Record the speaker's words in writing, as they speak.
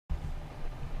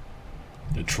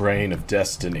The train of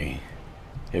destiny.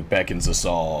 It beckons us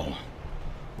all.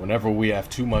 Whenever we have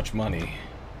too much money,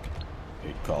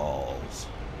 it calls.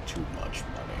 Too much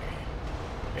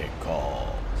money. It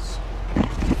calls.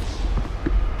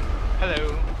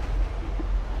 Hello.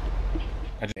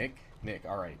 Nick,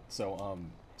 alright. So,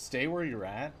 stay where you're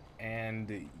at,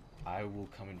 and I will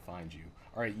come and find you.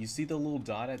 Alright, you see the little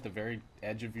dot at the very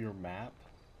edge of your map?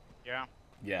 Yeah.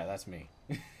 Yeah, that's me.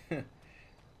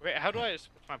 Wait, how do I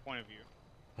switch my point of view?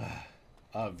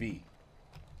 V.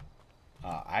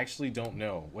 I actually don't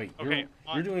know. Wait, Okay,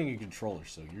 you're doing a controller,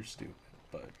 so you're stupid,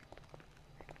 but...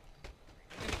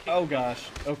 Oh gosh,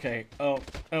 okay, oh,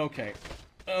 okay,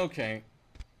 okay.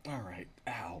 Alright,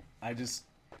 ow. I just...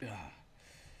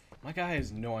 my guy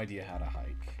has no idea how to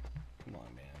hike. Come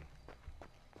on, man.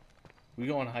 We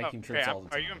go on hiking trips all the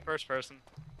time. Are you in first person?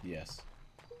 Yes.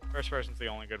 First person's the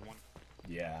only good one.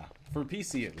 Yeah, for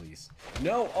PC at least.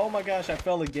 No, oh my gosh, I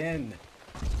fell again.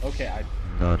 Okay,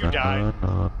 You died.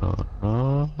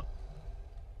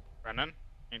 Brennan?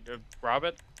 Need to rob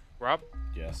it? Rob?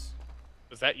 Yes.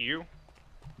 Was that you?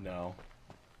 No.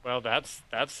 Well, that's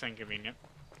inconvenient.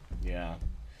 Yeah.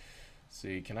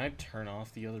 See, can I turn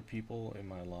off the other people in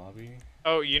my lobby?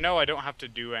 Oh, you know I don't have to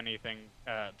do anything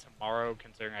tomorrow,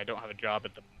 considering I don't have a job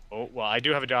at the moment. Well, I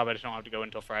do have a job, I just don't have to go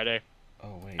until Friday.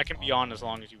 Oh, wait. I can be on as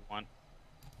long as you want.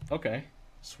 Okay.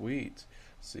 Sweet.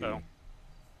 See. So,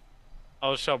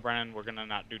 I'll just tell Brennan we're gonna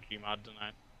not do Gmod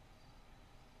tonight.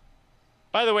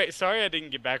 By the way, sorry I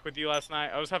didn't get back with you last night.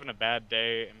 I was having a bad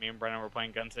day, and me and Brennan were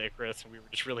playing Guns Icarus, and we were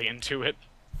just really into it.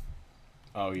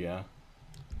 Oh, yeah?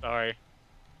 Sorry.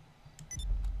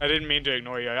 I didn't mean to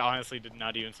ignore you. I honestly did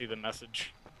not even see the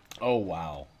message. Oh,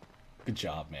 wow. Good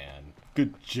job, man.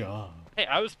 Good job. Hey,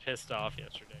 I was pissed off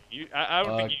yesterday. I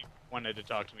don't think you wanted to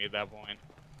talk to me at that point.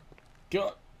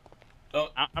 Go. Oh.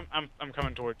 I'm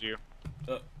coming towards you.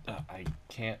 I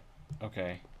can't.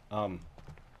 Okay.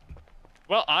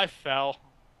 Well, I fell.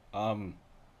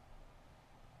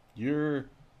 You're.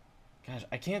 Gosh,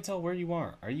 I can't tell where you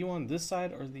are. Are you on this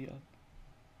side or the?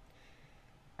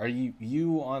 Are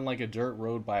you on like a dirt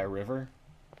road by a river?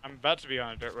 I'm about to be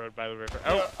on a dirt road by the river.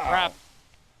 Oh, crap.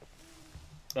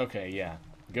 Okay, yeah.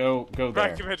 Go there.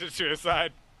 I committed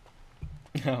suicide.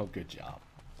 Oh, good job.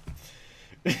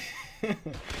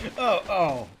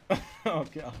 oh,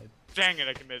 God. Dang it,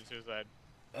 I committed suicide.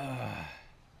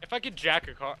 If I could jack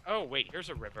a car... Oh, wait, here's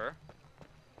a river.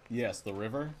 Yes, the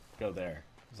river? Go there,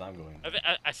 because I'm going.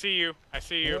 I see you. I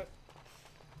see you.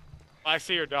 I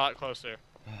see your dot closer.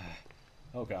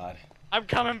 Oh, God. I'm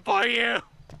coming for you!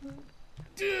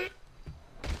 Dude.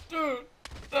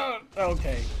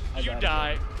 Okay. You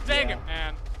die. Dang it,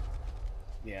 man.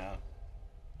 Yeah.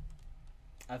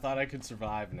 I thought I could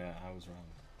survive. Nah, I was wrong.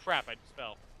 Crap, I just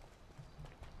fell.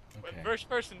 Okay. First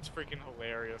person's freaking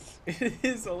hilarious. It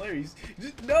is hilarious.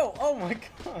 No! Oh my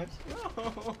gosh!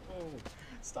 No!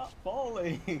 Stop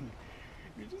falling!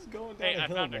 You're just going down a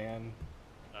hill, man.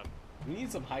 We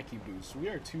need some high key boosts. We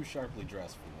are too sharply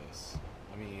dressed for this.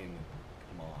 I mean,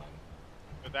 come on.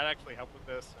 Would that actually help with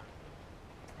this?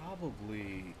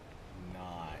 Probably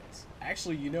not.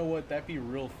 Actually, you know what? That'd be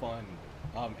real fun.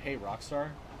 Hey, Rockstar?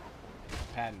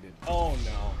 Patented. Oh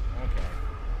no. Okay.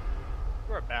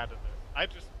 You are bad at this. I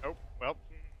just... Oh, well.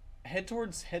 Head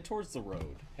towards the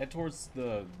road. Head towards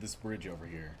this bridge over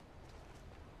here.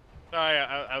 Sorry,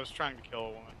 I was trying to kill a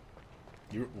woman.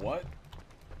 You what?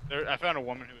 I found a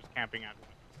woman who was camping out.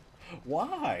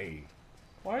 Why?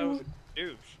 Why That was would... a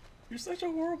douche. You're such a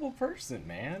horrible person,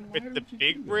 man. Why With the would you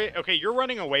big do that? bridge? Okay, you're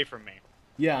running away from me.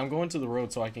 Yeah, I'm going to the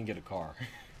road so I can get a car.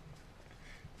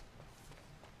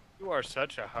 You are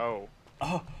such a hoe.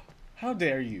 Oh, how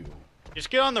dare you? Just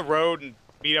get on the road and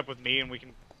meet up with me and we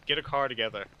can get a car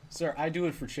together. Sir, I do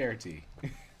it for charity.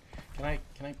 Can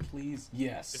I please?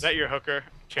 Yes. Is that your hooker?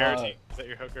 Charity. Is that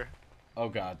your hooker? Oh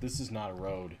god, this is not a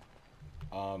road.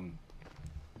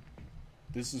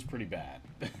 This is pretty bad.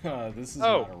 This is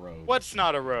not a road. What's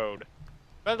not a road?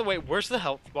 By the way, where's the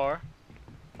health bar?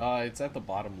 It's at the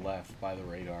bottom left by the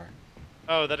radar.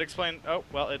 Oh, that explains... Oh,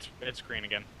 well, it's green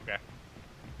again. Okay.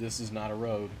 This is not a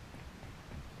road.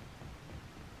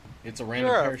 It's a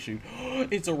random parachute.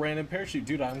 It's a random parachute.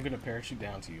 Dude, I'm gonna parachute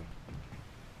down to you.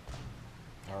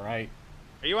 Alright.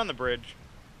 Are you on the bridge?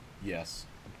 Yes.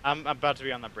 I'm about to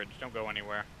be on the bridge. Don't go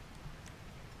anywhere.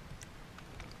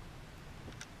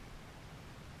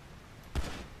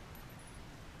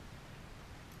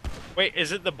 Wait,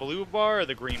 is it the blue bar or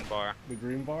the green bar? The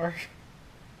green bar?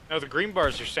 No, the green bar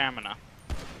is your stamina.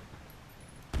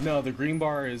 No, the green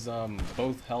bar is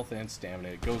both health and stamina.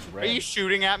 It goes red. Are you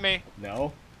shooting at me?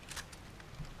 No.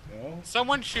 No?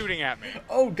 Someone's shooting at me.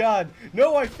 Oh god!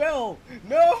 No, I fell!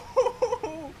 No!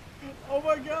 Oh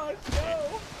my gosh,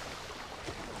 no!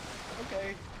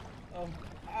 Okay.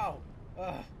 Ow.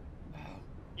 Ow.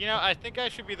 You know, I think I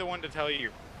should be the one to tell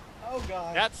you. Oh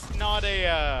god. That's not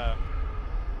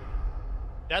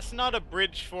a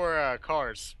bridge for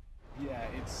cars. Yeah,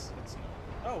 it's not.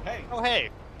 Oh hey. Oh hey.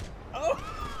 Oh.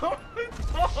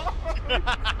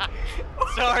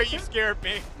 Sorry, you scared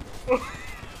me.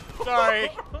 Sorry.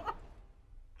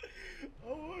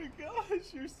 Oh my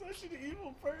gosh, you're such an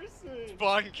evil person.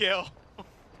 Spawn kill.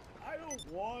 I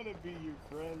don't want to be your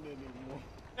friend anymore.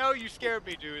 No, you scared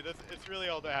me, dude. It's really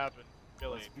all that happened.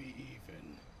 Really. Let's be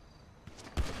even.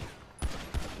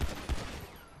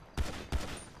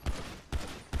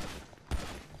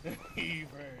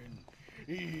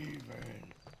 Even.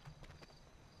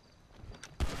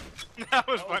 That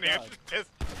was Oh, funny. God.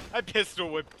 I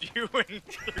pistol whipped you and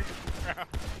threw you around.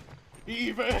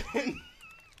 Even.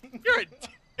 You're a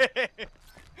dick.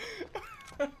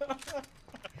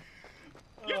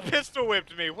 You pistol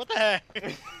whipped me. What the heck?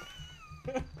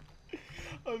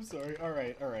 I'm sorry. All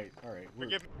right.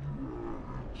 Forgive me.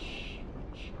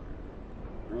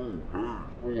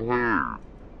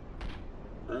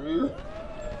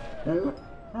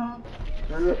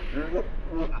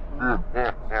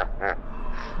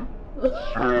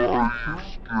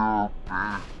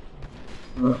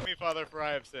 Me, Father, for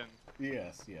I have sinned.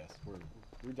 Yes.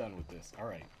 We're done with this. All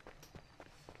right.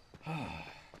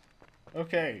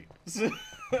 Okay.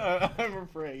 I'm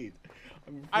afraid.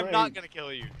 I'm not gonna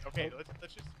kill you. Okay,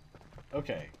 let's just.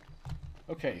 Okay.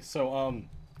 So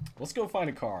let's go find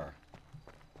a car.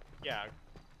 Yeah,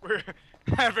 we're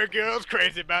every girl's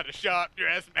crazy about a sharp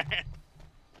dress man.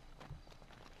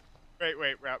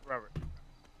 Wait, Robert.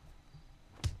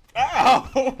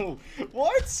 Ow!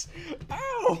 What?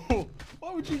 Ow!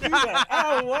 Why would you do that?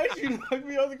 Ow! Why did you knock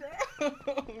me on the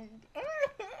ground?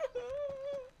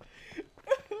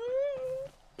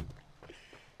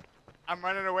 I'm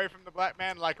running away from the black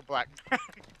man like a black man.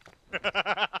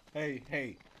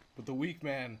 Hey, but the weak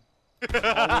man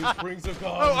always brings a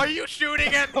gun. Oh, are you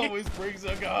shooting at me? Always brings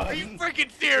a gun. Are you freaking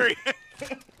serious?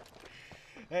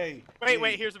 Hey.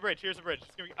 Wait, here's the bridge. It's gonna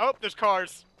be... Oh, there's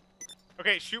cars.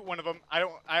 Okay, shoot one of them. I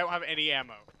don't have any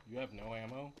ammo. You have no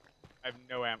ammo? I have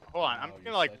no ammo. Hold on, I'm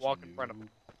gonna like walk in front of him.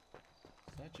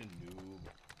 Such a noob.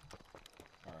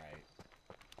 Alright.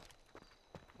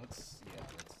 Let's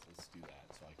do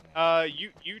that so I can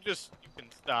you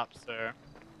can stop, sir.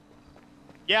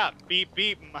 Yeah, beep,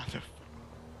 mother.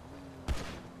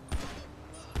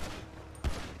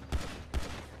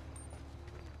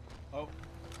 Oh.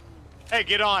 Hey,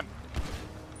 get on.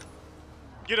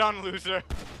 Get on, loser.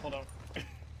 Hold on.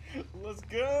 Let's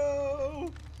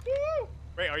go! Woo!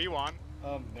 Wait, are you on?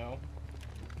 No.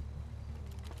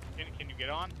 Can you get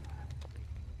on?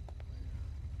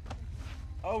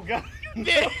 Oh god.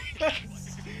 Yeah.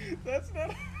 That's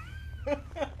not.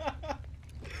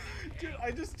 Dude,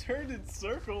 I just turned in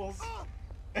circles.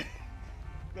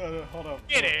 No, hold up.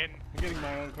 Get in. I'm getting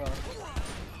my own car.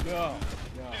 No.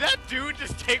 Did that dude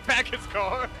just take back his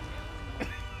car?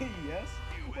 Yes.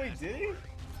 Wait, did he?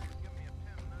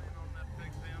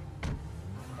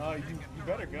 You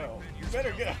better go. You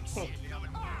better go.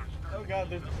 Oh god,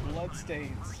 there's blood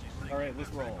stains. Alright, let's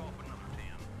roll.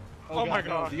 Oh my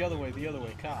god. No, the other way,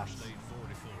 cops.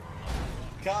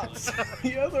 Cops!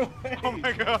 The other way! Oh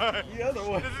my god. The other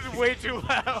way. This is way too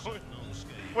loud.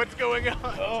 What's going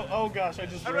on? Oh gosh, I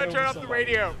just I'm ran gonna turn over off the somebody.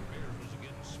 radio.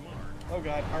 Oh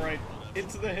god, alright.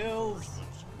 Into the hills!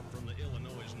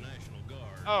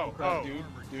 Oh, crap, dude,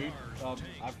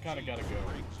 I've kinda gotta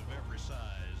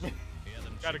go.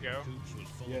 Gotta go.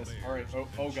 Yes, alright, oh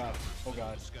god,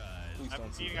 please I'm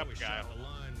don't see beating me. up a guy.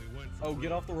 Oh,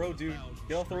 get off the road, dude.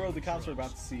 Get off the road, the cops are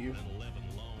about to see you.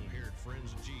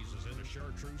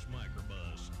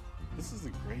 This is the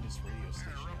greatest radio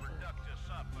station ever.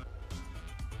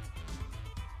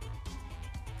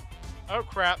 Oh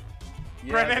crap.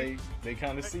 Yeah, Brennan. they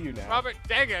kinda see you now. Robert,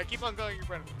 dang it, I keep on calling you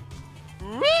Brennan.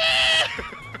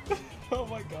 Oh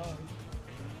my god.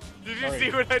 Did you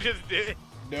see what I just did?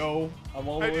 No, I'm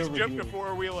all the I way just over jumped here. a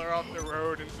four-wheeler off the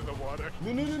road into the water.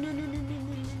 No.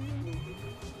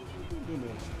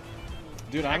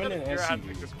 Dude, I'm in an I have to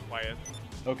SUV. just quiet.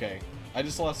 Okay, I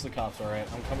just lost the cops, alright?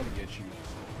 I'm coming to get you.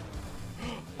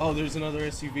 Oh, there's another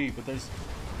SUV, but there's...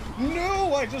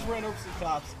 No! I just ran over some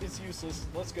cops. It's useless.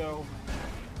 Let's go.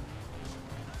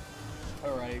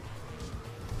 Alright.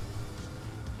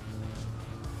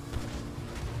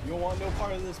 You don't want no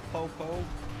part of this po-po,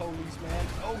 policeman?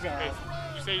 Oh god. Okay,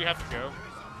 did you say you have to go?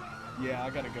 Yeah, I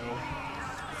gotta go.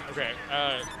 Okay,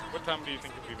 what time do you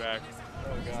think you'll be back?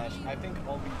 Oh gosh, I think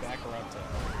I'll be back around 10.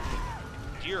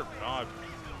 Dear God.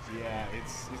 Yeah,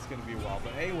 it's gonna be a while.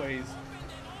 But anyways,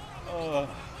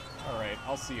 alright,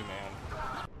 I'll see you, man.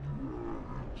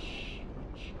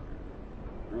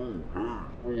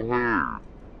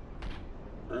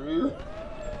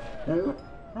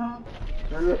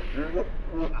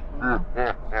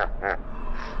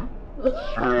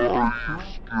 Oh,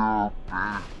 hey.